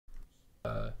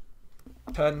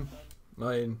10,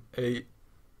 9, 8,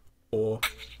 4,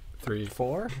 3,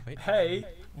 4. Hey,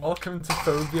 welcome to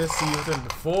Phobia Season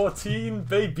 14,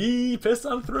 baby!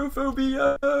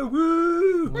 Pistanthrophobia!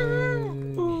 Woo!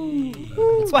 Woo!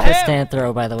 It's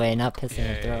Pistanthro, by the way, not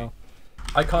Pistanthro.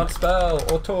 I can't spell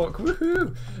or talk.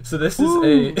 Woohoo! So this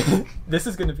is this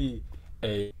is going to be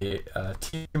a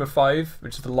team of 5,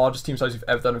 which is the largest team size we've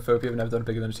ever done in Phobia. We've never done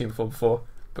bigger than a team of 4 before,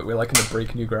 but we're like going to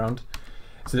break new ground.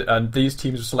 So, and these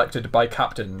teams were selected by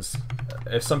captains.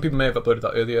 Some people may have uploaded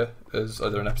that earlier, as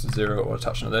either in episode 0 or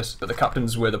attached to this, but the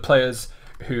captains were the players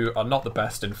who are not the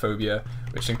best in Phobia,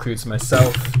 which includes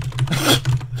myself.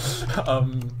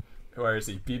 Where is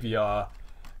he? BBR,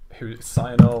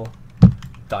 Cyanol,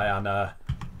 Diana,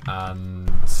 and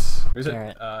who's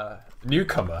it?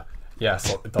 Newcomer.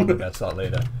 Yes, I'll get to that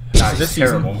later.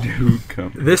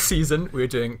 This season we're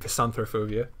doing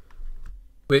Pistanthrophobia,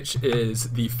 which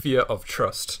is the fear of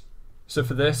trust. So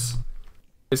for this,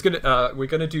 it's we're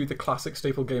gonna do the classic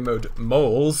staple game mode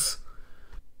moles,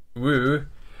 woo,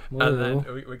 and then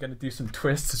we're gonna do some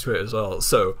twists to it as well.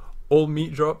 So all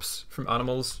meat drops from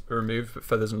animals are removed, but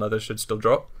feathers and leather should still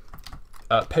drop.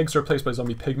 Pigs are replaced by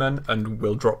zombie pigmen and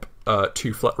will drop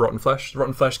 2 rotten flesh.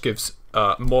 Rotten flesh gives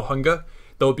more hunger.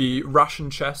 There'll be ration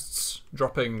chests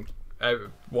dropping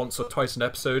once or twice an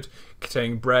episode,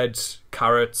 containing bread,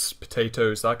 carrots,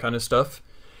 potatoes, that kind of stuff.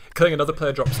 Killing another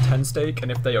player drops 10 steak,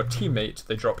 and if they are teammate,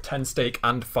 they drop 10 steak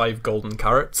and 5 golden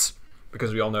carrots,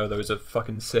 because we all know those are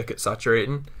fucking sick at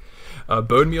saturating.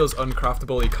 Bone meal is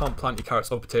uncraftable. You can't plant your carrots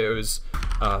or potatoes.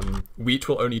 Wheat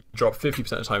will only drop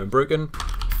 50% of the time when broken.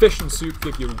 Fish and soup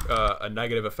give you a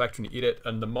negative effect when you eat it,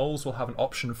 and the moles will have an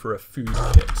option for a food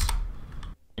kit,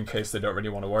 in case they don't really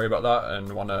want to worry about that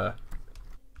and want to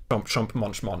chomp,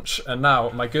 munch. And now,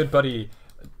 my good buddy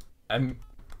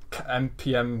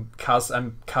MPM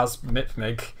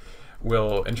Chasmic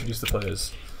will introduce the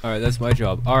players. Alright, that's my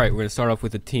job. Alright, we're going to start off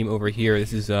with the team over here.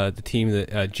 This is the team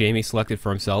that Jamie selected for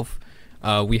himself.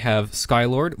 We have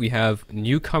Skylord, we have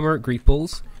Newcomer Greek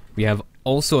Bulls, we have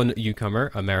also a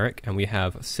newcomer, Americ, and we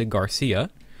have Sig Garcia.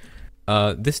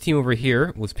 This team over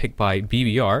here was picked by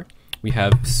BBR. We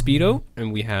have Speedo,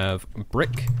 and we have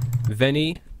Brick,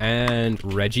 Venny, and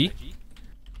Reggie.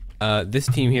 This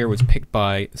team here was picked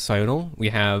by Cyanol. We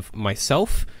have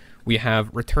myself. We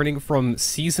have returning from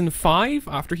Season 5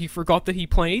 after he forgot that he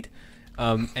played,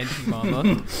 NT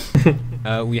Mama.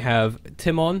 We have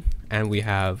Timon, and we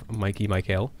have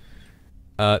Micale.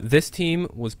 This team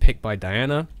was picked by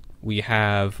Diana. We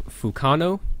have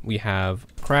Fukano. We have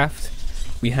Kraft.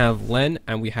 We have Len,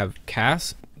 and we have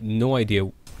Cass. No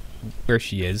idea where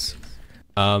she is.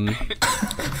 And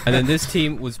then this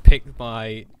team was picked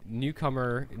by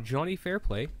newcomer Johnny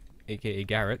Fairplay, aka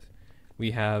Garrett.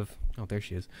 We have there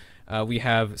she is. We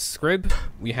have Scrib,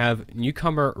 we have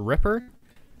newcomer Ripper,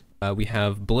 we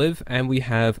have Bliv, and we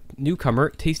have newcomer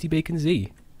Tasty Bacon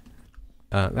Z.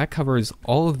 That covers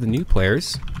all of the new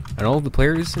players and all of the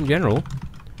players in general.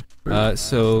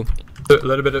 So a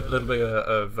little bit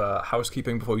of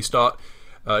housekeeping before we start.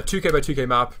 2K by 2K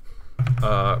map.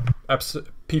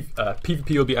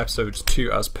 PvP will be episodes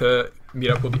 2 as per.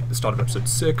 Meetup will be at the start of episode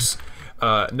 6.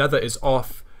 Nether is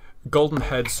off. Golden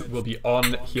heads will be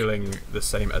on, healing the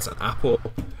same as an apple.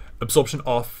 Absorption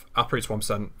off. Apparates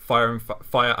 1%. Fire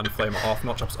and flame are off.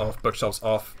 Notch ups off. Bookshelves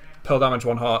off. Pearl damage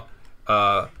 1 heart.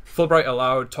 Fulbright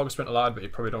allowed. Toggle sprint allowed, but you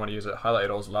probably don't want to use it. Highlighted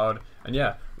all is allowed. And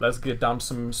yeah, let's get down to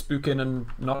some spooking and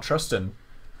not trusting.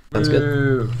 Sounds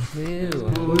good.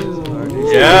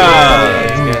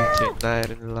 Yeah!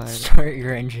 Start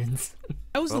your engines.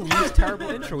 That was the least terrible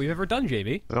intro we've ever done,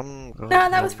 JB. No,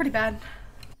 that was pretty bad.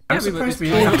 I'm surprised we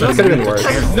That could have been worse.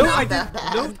 No,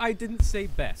 I didn't say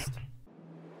best.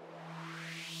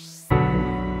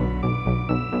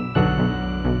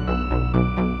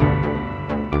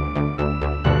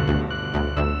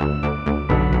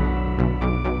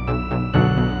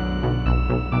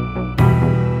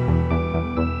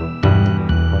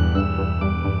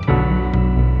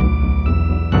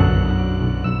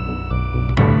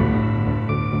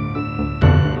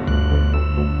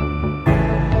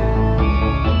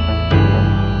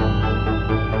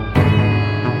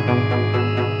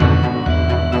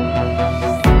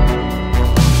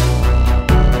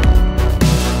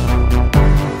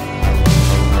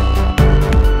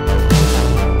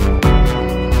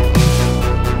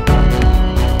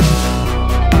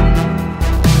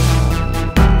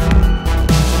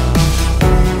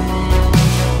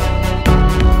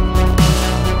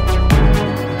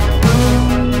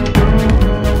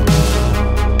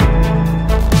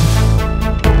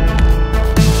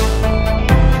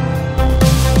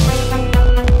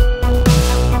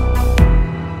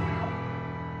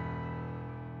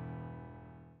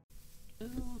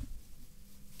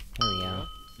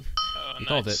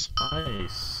 Called it.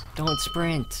 Nice. Don't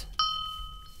sprint.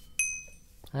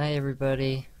 Hi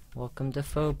everybody. Welcome to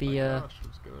Phobia. Gosh,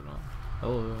 what's going on?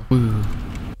 Hello.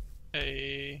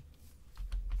 Hey.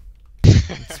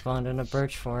 It spawned in a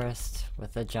birch forest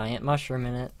with a giant mushroom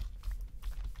in it.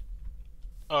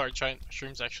 Oh, are giant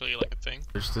mushrooms actually like a thing?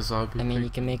 There's the zombie. I mean, you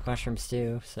can make mushroom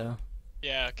stew, so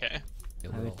Yeah, okay. I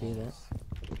would do that.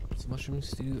 What's mushroom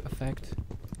stew effect?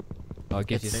 Oh, it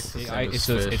gives It's- you. It's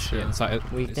So fish, it's yeah.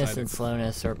 inside. Weakness and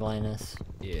slowness or blindness.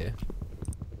 Yeah.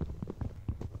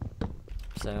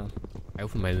 So I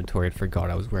opened my inventory and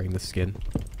forgot I was wearing the skin.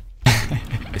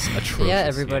 It's atrocious. yeah,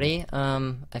 everybody.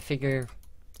 I figure.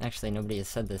 Actually, nobody has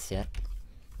said this yet.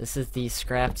 This is the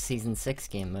scrapped season 6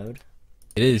 game mode.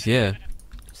 It is, yeah.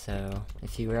 So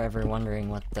if you were ever wondering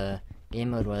what the game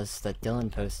mode was that Dylan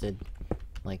posted,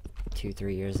 like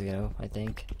 2-3 years ago, I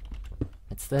think,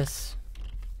 it's this.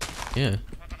 Yeah.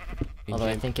 Although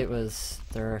I think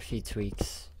there are a few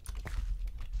tweaks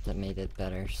that made it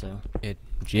better, so.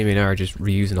 Jamie and I are just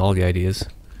reusing all the ideas.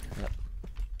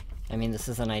 I mean, this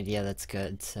is an idea that's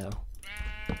good, so.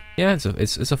 Yeah,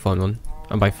 it's a fun one.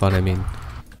 And by fun, I mean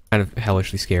kind of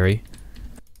hellishly scary.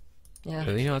 Yeah.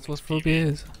 But, you know, that's what Phobia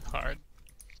is. Hard.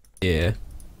 Yeah.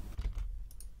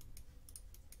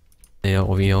 Yeah,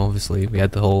 well, you know, obviously we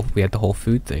had the whole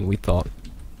food thing. We thought,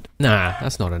 nah,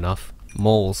 that's not enough.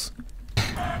 Moles.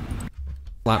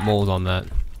 Flat moles on that.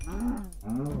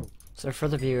 So for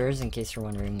the viewers, in case you're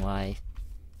wondering why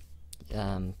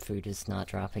food is not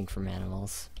dropping from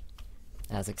animals,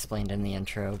 as explained in the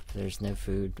intro, there's no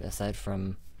food aside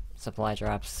from supply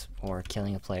drops, or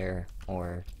killing a player,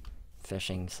 or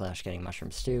fishing / getting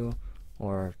mushroom stew,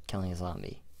 or killing a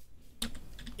zombie.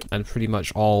 And pretty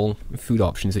much all food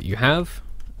options that you have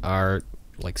are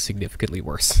like significantly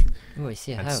worse Ooh, I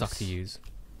see a and house. suck to use.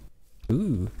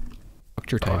 Ooh,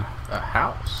 structure time. A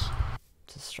house.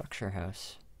 It's a structure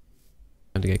house.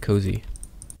 Time to get cozy.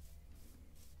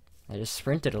 I just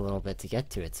sprinted a little bit to get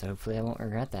to it, so hopefully I won't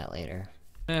regret that later.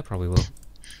 Probably will.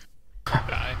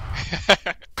 Die.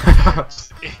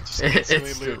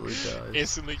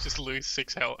 Instantly just lose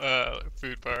 6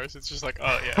 food bars. It's just like,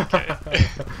 oh yeah, okay.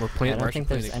 We're I playing. don't think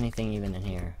there's anything even in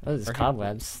here. Oh, there's We're-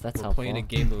 cobwebs. That's We're helpful. playing a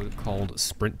game mode called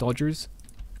Sprint Dodgers.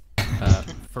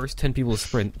 First 10 people to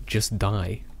sprint just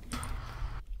die.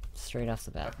 Straight off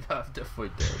the bat. I'm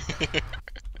definitely dead.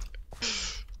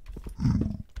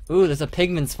 Ooh, there's a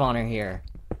pigman spawner here.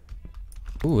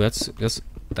 Ooh, that's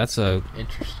a.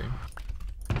 Interesting.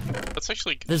 That's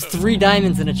actually. There's 3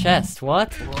 diamonds in a chest.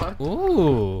 What? What?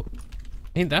 Ooh,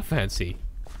 ain't that fancy?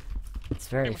 It's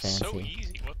very It was so fancy.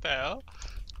 easy. What the hell?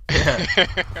 Yeah.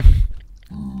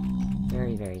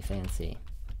 Very, very fancy.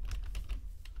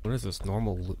 What is this?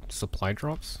 Normal supply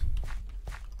drops?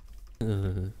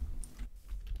 Wait.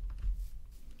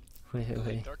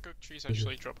 Dark oak trees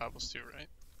actually drop apples too, right?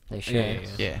 They should.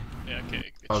 Yeah. Yeah, okay.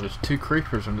 Good Oh, shit. there's 2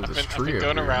 creepers under this I've tree been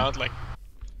going over here. around like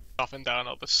chopping down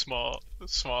all the small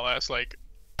ass like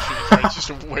trees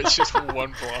where it's just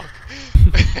one block.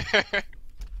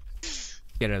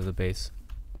 Get out of the base.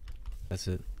 That's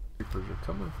it. Creepers are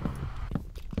coming from me.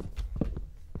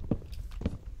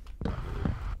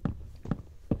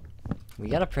 We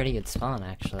got a pretty good spawn,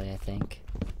 actually, I think.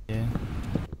 Yeah.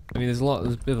 I mean, there's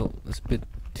a bit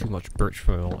too much birch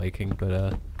for my liking,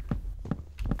 but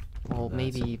Well,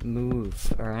 maybe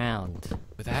move around.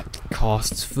 but that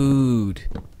costs food.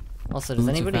 Also, does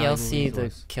Food's a anybody else valuable see the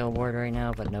resource. kill board right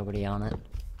now, but nobody on it?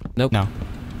 Nope. No.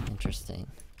 Interesting.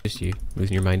 Just you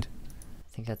losing your mind.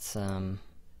 I think that's,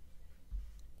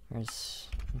 where's...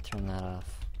 Let me turn that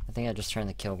off. I think I just turned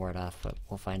the kill board off, but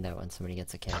we'll find out when somebody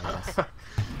gets a kill, I guess.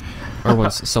 Or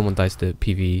once someone dies to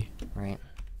PvE. Right?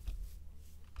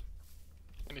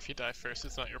 And if you die first,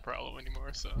 it's not your problem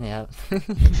anymore. So. Yeah.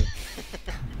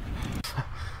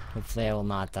 Hopefully I will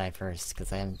not die first,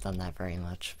 because I haven't done that very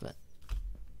much, but...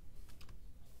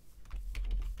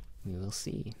 we will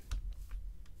see.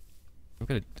 I'm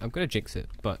gonna jinx it,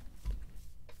 but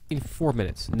in 4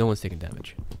 minutes, no one's taking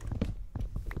damage.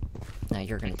 Now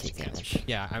you're gonna take damage.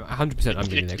 Yeah, I'm 100%. I'm You,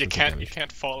 getting you can't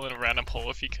damage. fall in a random hole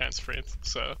if you can't sprint.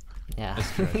 So. Yeah.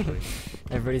 That's true, actually.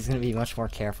 Everybody's gonna be much more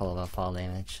careful about fall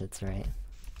damage, that's right.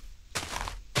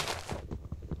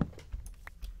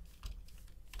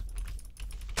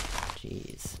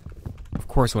 Jeez. Of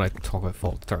course, when I start talking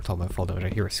about fall damage, I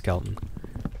hear a skeleton.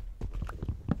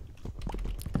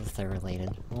 Because they're related.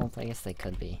 Well, I guess they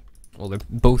could be. Well, they're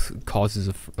both causes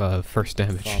of first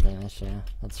damage. Fall damage, yeah.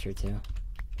 That's true too.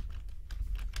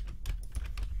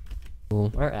 Cool.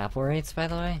 What are apple rates, by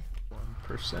the way?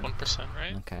 1%. 1%,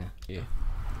 right? Okay. Yeah.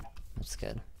 That's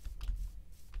good.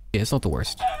 Yeah, it's not the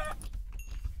worst.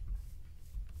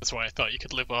 That's why I thought you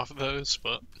could live off of those,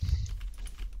 but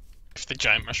if the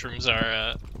giant mushrooms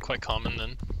are quite common,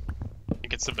 then I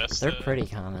think it's the best. They're pretty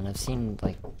common. I've seen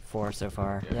like 4 so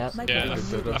far. Yep. Yeah, A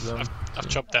bit of them. I've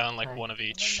chopped down like one of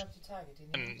each,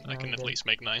 and I can at least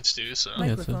make 9 stews. So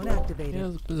Yeah, it's Microphone a, activated.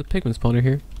 yeah, there's a pigman spawner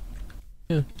here.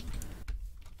 Yeah.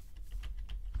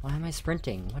 Why am I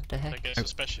sprinting? What the I heck?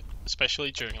 guess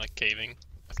especially during like caving,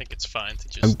 I think it's fine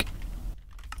to I'm just.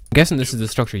 guessing this is the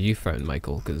structure you found,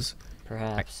 Michael, because...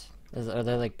 Perhaps. Are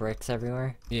there like bricks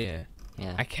everywhere? Yeah.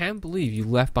 Yeah. I can't believe you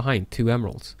left behind 2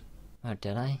 emeralds. Oh,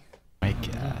 did I? My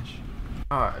gosh.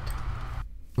 God.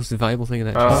 Most valuable thing in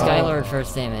that Oh. chest. Skylord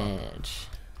first damage.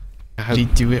 How, Did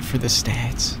he do it for the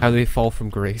stats? how do they fall from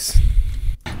grace?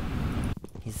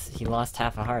 He lost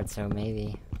half a heart, so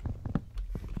maybe.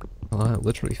 Well, I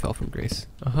literally fell from grace.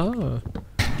 Aha.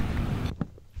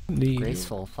 Neat.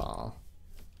 Graceful fall.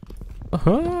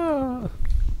 Aha.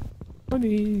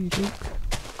 Funny.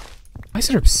 Why is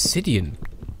there obsidian?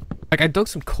 Like, I dug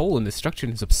some coal in this structure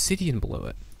and there's obsidian below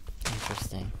it.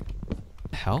 Interesting.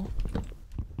 The hell?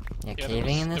 Yeah, Yeah,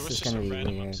 caving in there this was is just gonna a be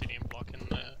random weird. obsidian block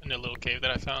in the little cave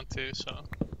that I found too. So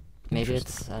Maybe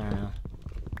it's, I don't know.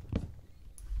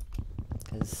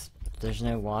 Because there's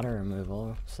no water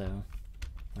removal, so. I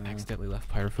don't know. Accidentally left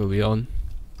pyrophobia on.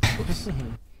 Oops.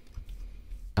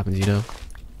 Happens, you know.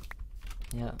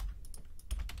 Yeah.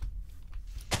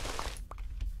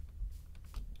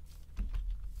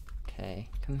 Okay,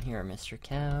 come here, Mr.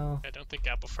 Cow. I don't think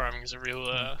apple farming is a real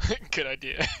good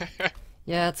idea.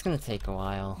 Yeah, it's gonna take a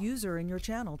while. User in your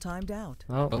channel timed out.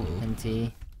 Oh, Uh-oh.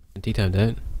 NT. And tea timed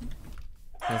out.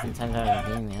 He hasn't timed out of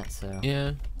the game yet, so.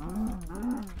 Yeah.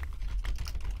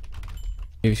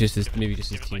 Maybe it's just his, maybe just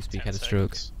his Give it, like, TeamSpeak 10 had a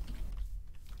stroke. seconds.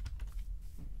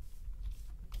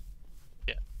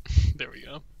 Yeah, there we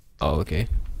go. Oh, okay.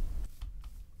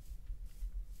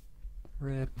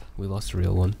 Rip. We lost a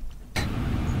real one.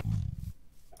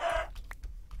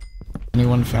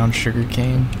 Anyone found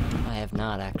sugarcane? I have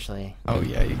not, actually. Oh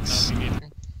yikes. No, me neither.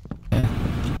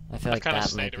 I feel I like kind of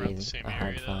that might stayed around be the same a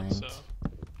hard area though, find. so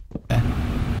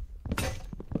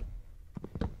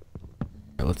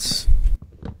Alright, let's...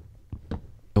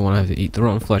 Don't want to have to eat the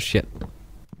rotten flesh yet.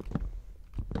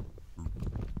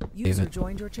 User David.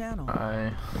 joined your channel.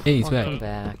 I. Hey, he's Welcome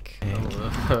back.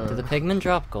 back. Did the pigmen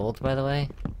drop gold, by the way?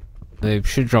 They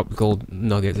should drop gold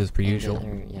nuggets as per usual.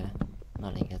 Or, yeah,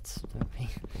 not ingots. That would be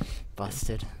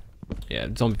busted. Yeah,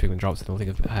 zombie pigman drops I don't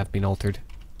think have been altered.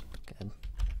 Good.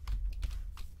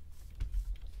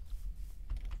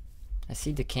 I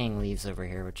see decaying leaves over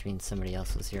here, which means somebody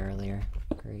else was here earlier.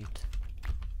 Great.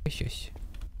 Shush.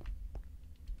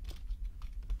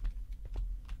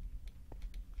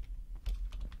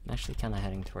 I'm actually kind of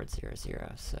heading towards 0,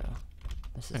 0, so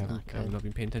this is not I have good. not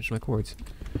been paying attention to my chords.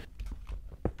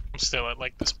 I'm still at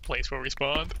like this place where we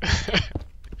spawned.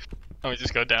 Let me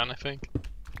just go down, I think.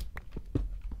 I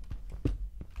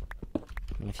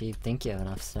mean, if you think you have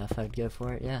enough stuff, I'd go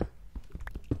for it, yeah.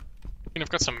 I've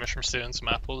got some mushroom stew and some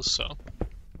apples, so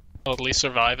I'll at least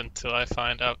survive until I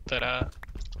find out that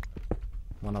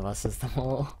One of us is the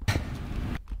mole.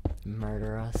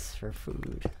 Murder us for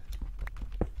food.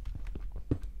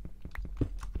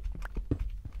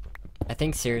 I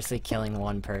think seriously killing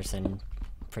one person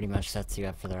pretty much sets you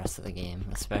up for the rest of the game,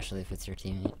 especially if it's your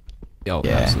teammate. Oh,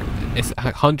 Yeah. absolutely. It's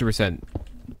 100%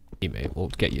 teammate will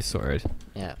get you sorted.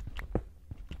 Yeah.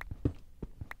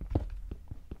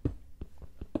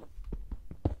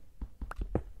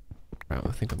 Right,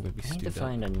 I think I'm gonna be I need to stewed up.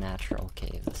 find a natural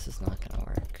cave. This is not gonna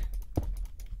work.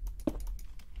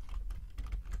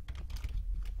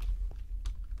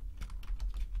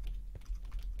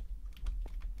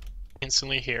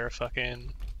 instantly hear a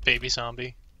fucking baby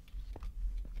zombie.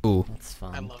 Ooh, That's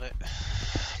fun. I love it.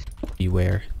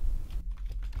 beware.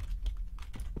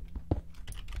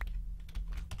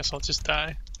 Guess I'll just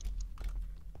die.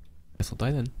 Guess I'll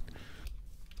die then.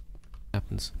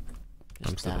 Happens.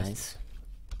 I'm Just still missing. dies.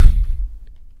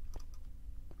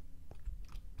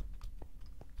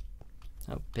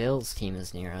 Oh, Bill's team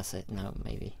is near us. No,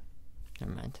 maybe.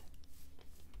 Never mind.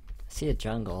 I see a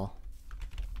jungle.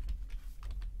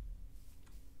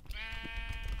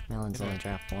 Melons only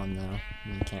dropped one though,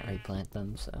 and you can't replant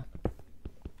them, so.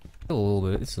 A little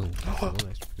bit. It's a little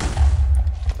bit.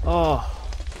 Oh!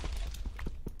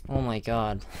 Oh my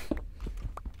god.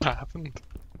 What happened?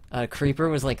 A creeper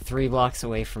was like 3 blocks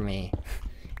away from me,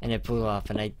 and it blew up,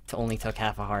 and I only took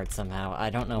half a heart somehow. I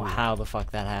don't know how the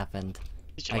fuck that happened.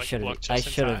 Did you, I like, should block have. just I in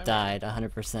should have time? died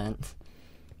 100%.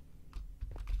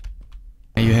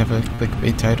 You have a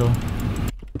clickbait title.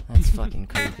 That's fucking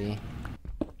creepy.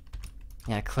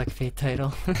 Yeah, clickbait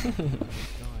title.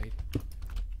 Died.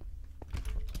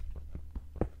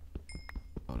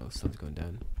 sun's going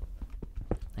down.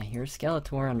 I hear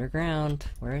Skeletor underground.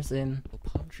 Where is him? Little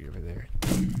palm tree over there.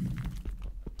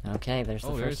 Okay, there's the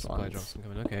there's first supply one. drops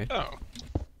coming. Okay. Oh.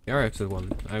 The R-episode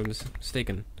one. I was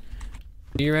mistaken.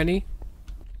 Are you ready?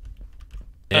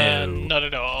 Not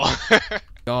at all.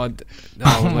 God. No,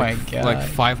 Oh like, my God. Like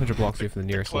 500 blocks away from the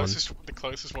nearest one. The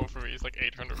closest one for me is like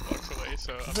 800 blocks away,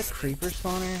 so Is it a creeper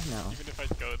spawner? No. even if I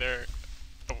go there,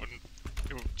 I wouldn't.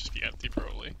 It would just be empty,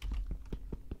 probably.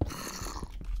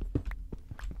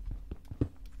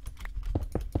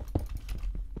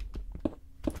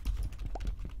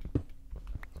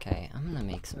 Okay, I'm gonna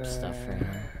make some stuff right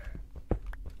now.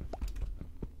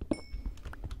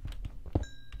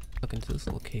 Look into this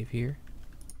little cave here.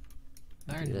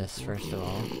 Do this first of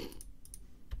all.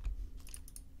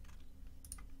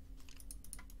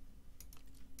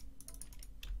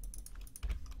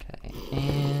 Okay,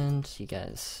 and you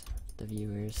guys, the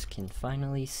viewers, can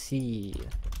finally see.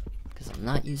 Because I'm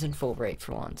not using full bright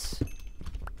for once.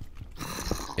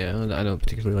 Yeah, I don't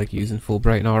particularly like using full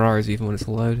bright in RRs even when it's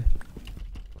allowed.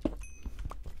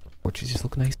 Torches just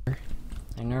look nicer.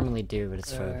 I normally do, but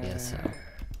it's Phobia, so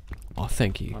Oh,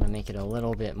 thank I you. want to make it a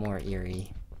little bit more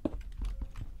eerie.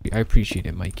 I appreciate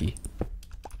it, Mikey.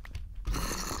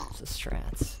 It's the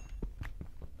strats.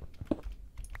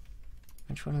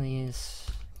 Which one of these?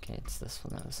 Okay, it's this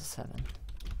one. That was a 7.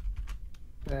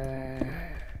 A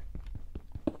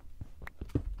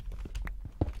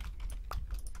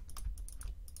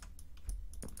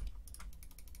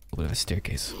little bit of a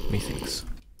staircase, methinks.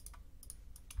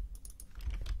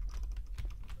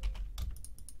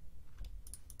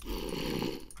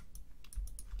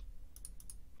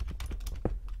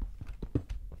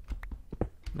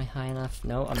 Am I high enough?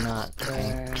 No, I'm not.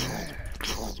 Okay.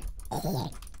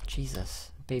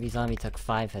 Jesus. Baby zombie took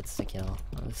 5 hits to kill.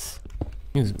 That was...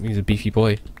 He's a beefy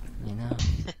boy. You know.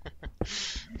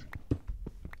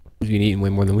 He's been eating way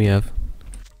more than we have.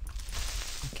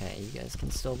 Okay, you guys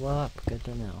can still blow up. Good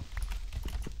to know.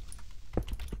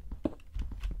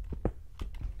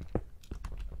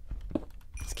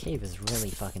 This cave is really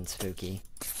fucking spooky.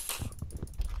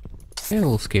 Yeah, a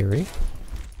little scary.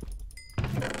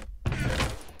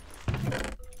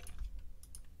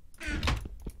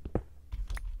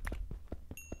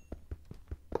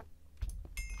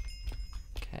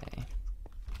 Okay.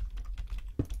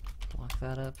 Lock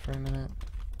that up for a minute.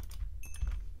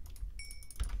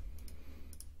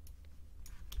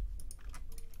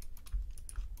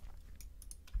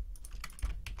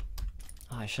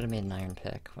 Oh, I should have made an iron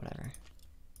pick. Whatever.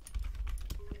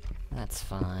 That's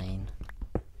fine.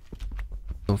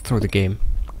 Don't throw the game.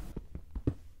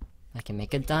 I can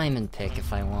make a diamond pick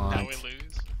if I want. Now we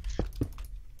lose.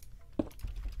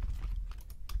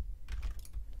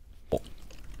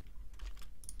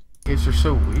 Games are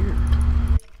so weird.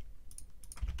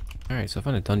 Alright, so I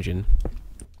found a dungeon.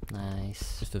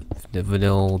 Nice. Just a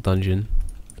vanilla dungeon.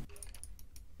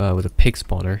 With a pig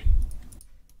spawner.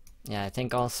 Yeah, I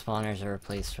think all spawners are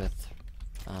replaced with,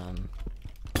 Nah,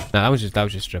 that was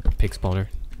just straight up a pig spawner.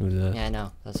 It was, yeah, I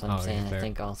know. That's what I'm Oh, yeah, saying. I fair.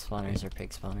 think all spawners are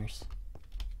pig spawners.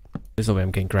 There's no way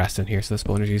I'm getting grass in here, so the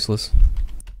spawner's useless.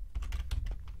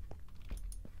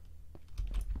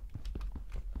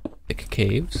 Thick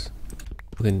caves.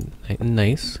 Looking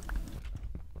nice.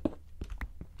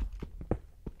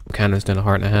 Canada's down a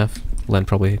heart and a half. Len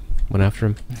probably went after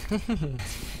him.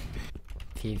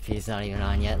 PvP's not even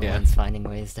on yet. Yeah. Len's finding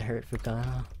ways to hurt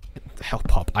Fukano. Hell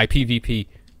pop. IPVP.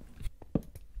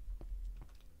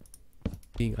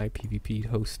 Being IPVP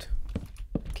host.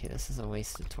 Okay, this is a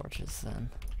waste of torches then.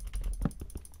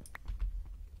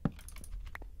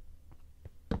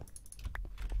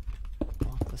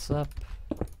 Lock this up.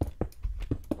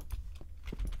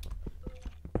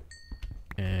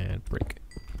 And break.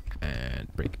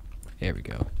 And break. There we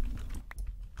go.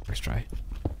 First try.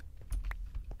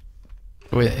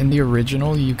 Wait, in the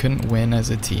original, you couldn't win as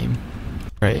a team,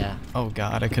 right? Yeah. Oh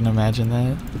god, I couldn't imagine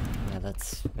that. Yeah,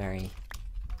 that's very...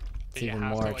 It's You even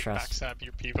have more to, like, trust. backstab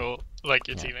your people, like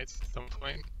your Yeah. teammates at some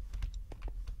point.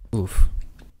 Oof.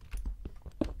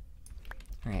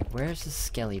 Alright, where's this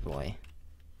skelly boy?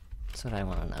 That's what I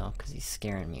want to know, because he's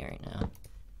scaring me right now.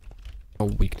 A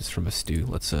weakness from a stew.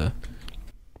 Let's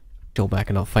chill back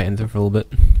and I'll fight in there for a little bit.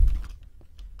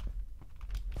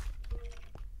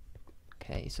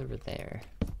 Okay, he's over there.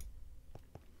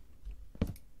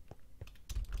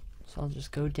 So I'll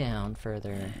just go down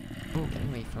further. Oh, get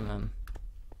away from him.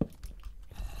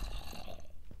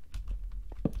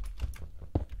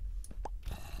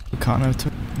 Kano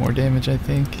took more damage, I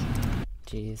think.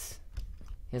 Jeez.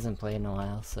 He hasn't played in a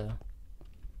while, so...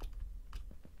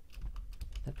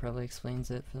 That probably explains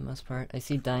it for the most part. I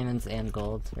see diamonds and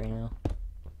gold right now.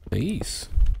 Nice.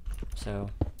 So,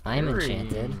 I'm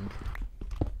enchanted.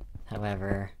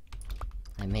 However,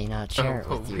 I may not share it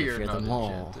with you if you're the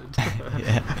mole.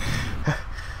 Yeah.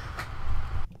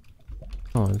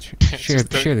 Come on, share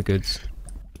the goods.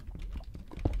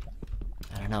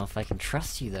 I don't know if I can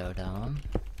trust you though, Dom.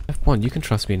 F1, you can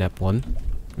trust me in F1.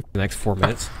 For the next 4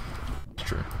 minutes.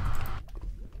 True.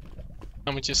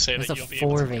 Let me just say There's that a you'll be able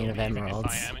to 4 vein kill of me even if emeralds.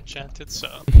 I am enchanted, so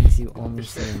Things you only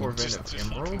see in 4 vein just of fucking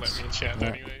let emeralds? me enchant Yeah.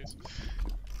 anyways.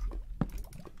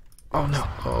 Oh no.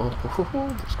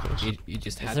 Oh, that's close. You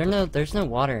just Is had there to. there's no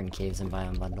water in caves in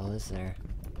Biome Bundle, is there?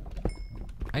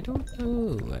 I don't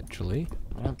know, actually.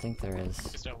 I don't think there is.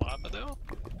 Is there lava though?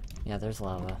 Yeah, there's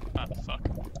lava. Ah, fuck.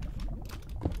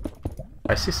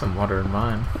 I see some water in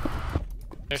mine.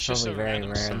 There's It's just probably a very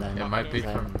random rare sun then. It might be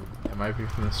popping from. It might be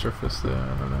from the surface. Though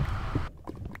I don't know.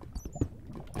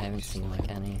 I haven't seen like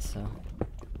any, so...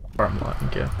 Or I'm lying.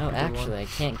 Yeah. Oh, either actually, I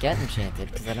can't get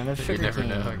enchanted because I don't have one. You sugar never cane.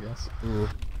 know, I guess. Ooh.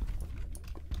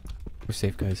 We're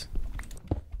safe, guys.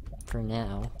 For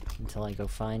now, until I go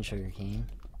find sugarcane.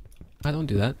 I don't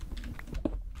do that.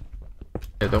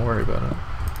 Yeah, don't worry about it.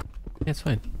 Yeah, it's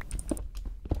fine.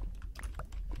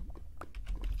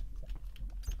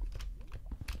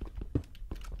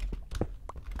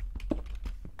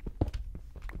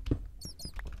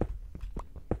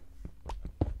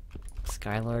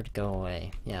 Skylord, go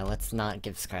away. Yeah, let's not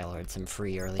give Skylord some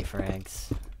free early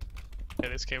frags. Yeah,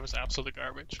 this game was absolute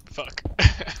garbage. Fuck.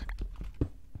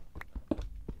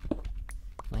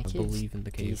 My I cave's believe in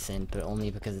the cave. decent, but only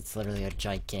because it's literally a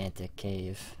gigantic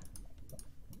cave.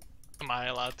 Am I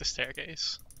allowed the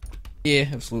staircase? Yeah,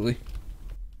 absolutely.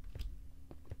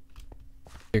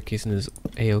 Staircasing is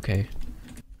a-okay.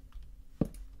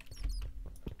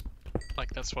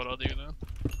 Like, that's what I'll do then.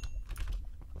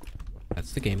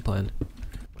 That's the game plan.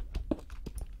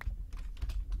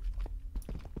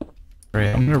 Right,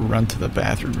 I'm gonna run to the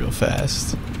bathroom real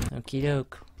fast. Okie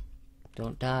doke.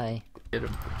 Don't die. Get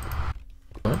him.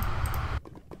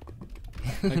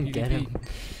 Get him.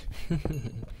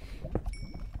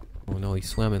 Oh no, he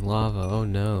swam in lava. Oh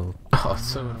no. Oh,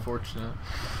 it's so unfortunate.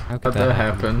 How could How'd that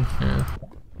happen? Yeah.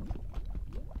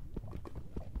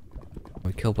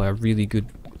 We're killed by a really good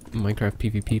Minecraft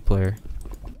PvP player.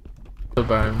 So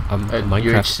by a Minecraft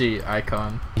UHC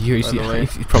icon. UHC, by the way.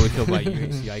 he's probably killed by a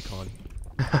UHC icon.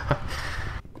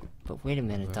 But wait a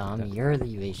minute, Dom. You're the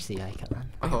UHC icon.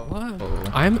 Oh, What? oh.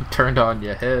 I'm. Turned on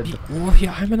your head. Whoa,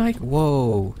 yeah, I'm an icon.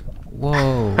 Whoa,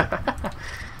 whoa.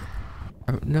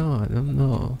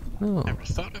 No. Never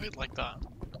thought of it like that.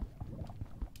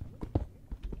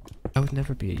 I would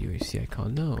never be a UHC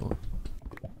icon. No.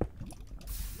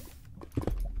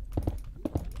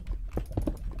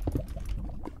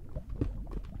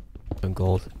 And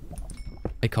gold.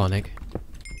 Iconic.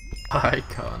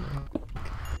 Iconic.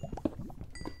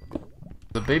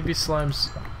 The baby slimes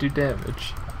do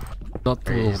damage. Not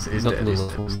the Or little. he's Not dead, the he's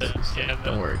little. dead, he's dead. Yeah,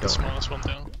 Don't worry, the don't worry. smallest one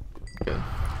down. Good.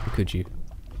 How could you?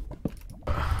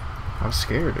 I'm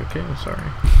scared, okay? I'm sorry.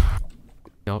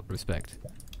 No, respect.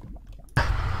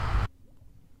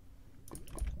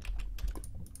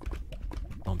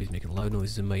 Zombie's making loud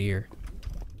noises in my ear.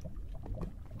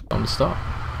 Tell him to stop.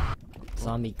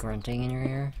 Zombie grunting in your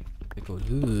ear? They go,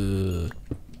 ooh.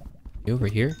 You over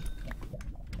here?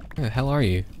 Where the hell are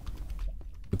you?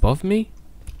 Above me?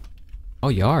 Oh,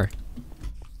 you are.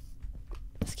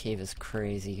 This cave is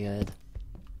crazy good.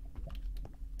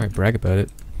 Alright, brag about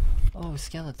it. Oh,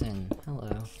 skeleton.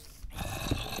 Hello.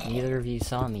 Neither of you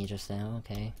saw me just now,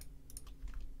 okay.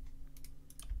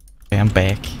 Okay, I'm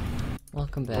back.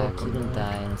 Welcome back. You didn't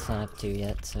die and it's not up to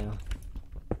yet, so...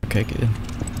 Okay, good.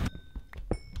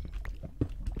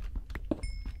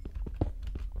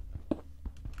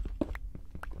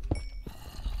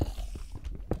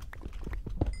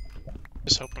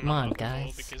 Just hoping Come I'm on, not the mole,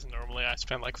 guys. because normally I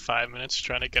spend like 5 minutes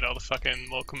trying to get all the fucking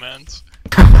mole commands.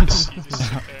 You just sit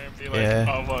there and be like, Yeah.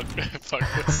 oh what, fuck,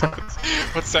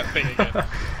 what's that thing again?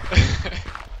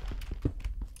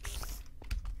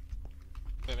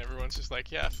 Then everyone's just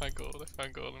like, yeah, I found gold.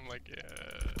 I'm like,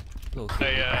 yeah.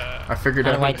 I figured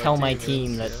How out do I who tell my is,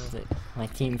 team that, yeah. that my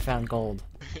team found gold?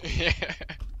 Yeah.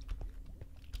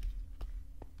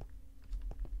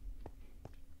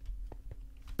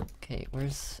 Okay,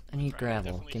 where's... I need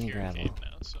gravel. Definitely Give me here in gravel. cave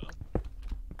now, so.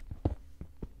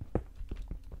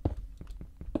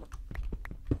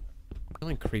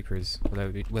 Killing creepers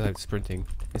without sprinting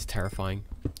is terrifying.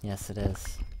 Yes, it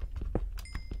is.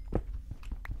 I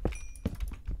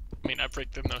mean, I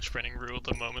break the no sprinting rule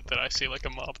the moment that I see like a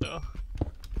mob, though.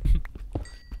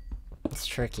 It's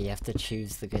tricky. You have to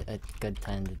choose a good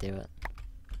time to do it.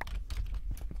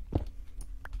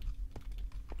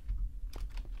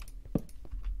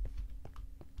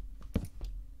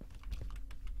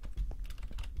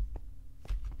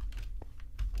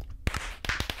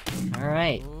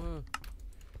 Alright.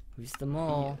 Who's the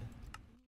mole?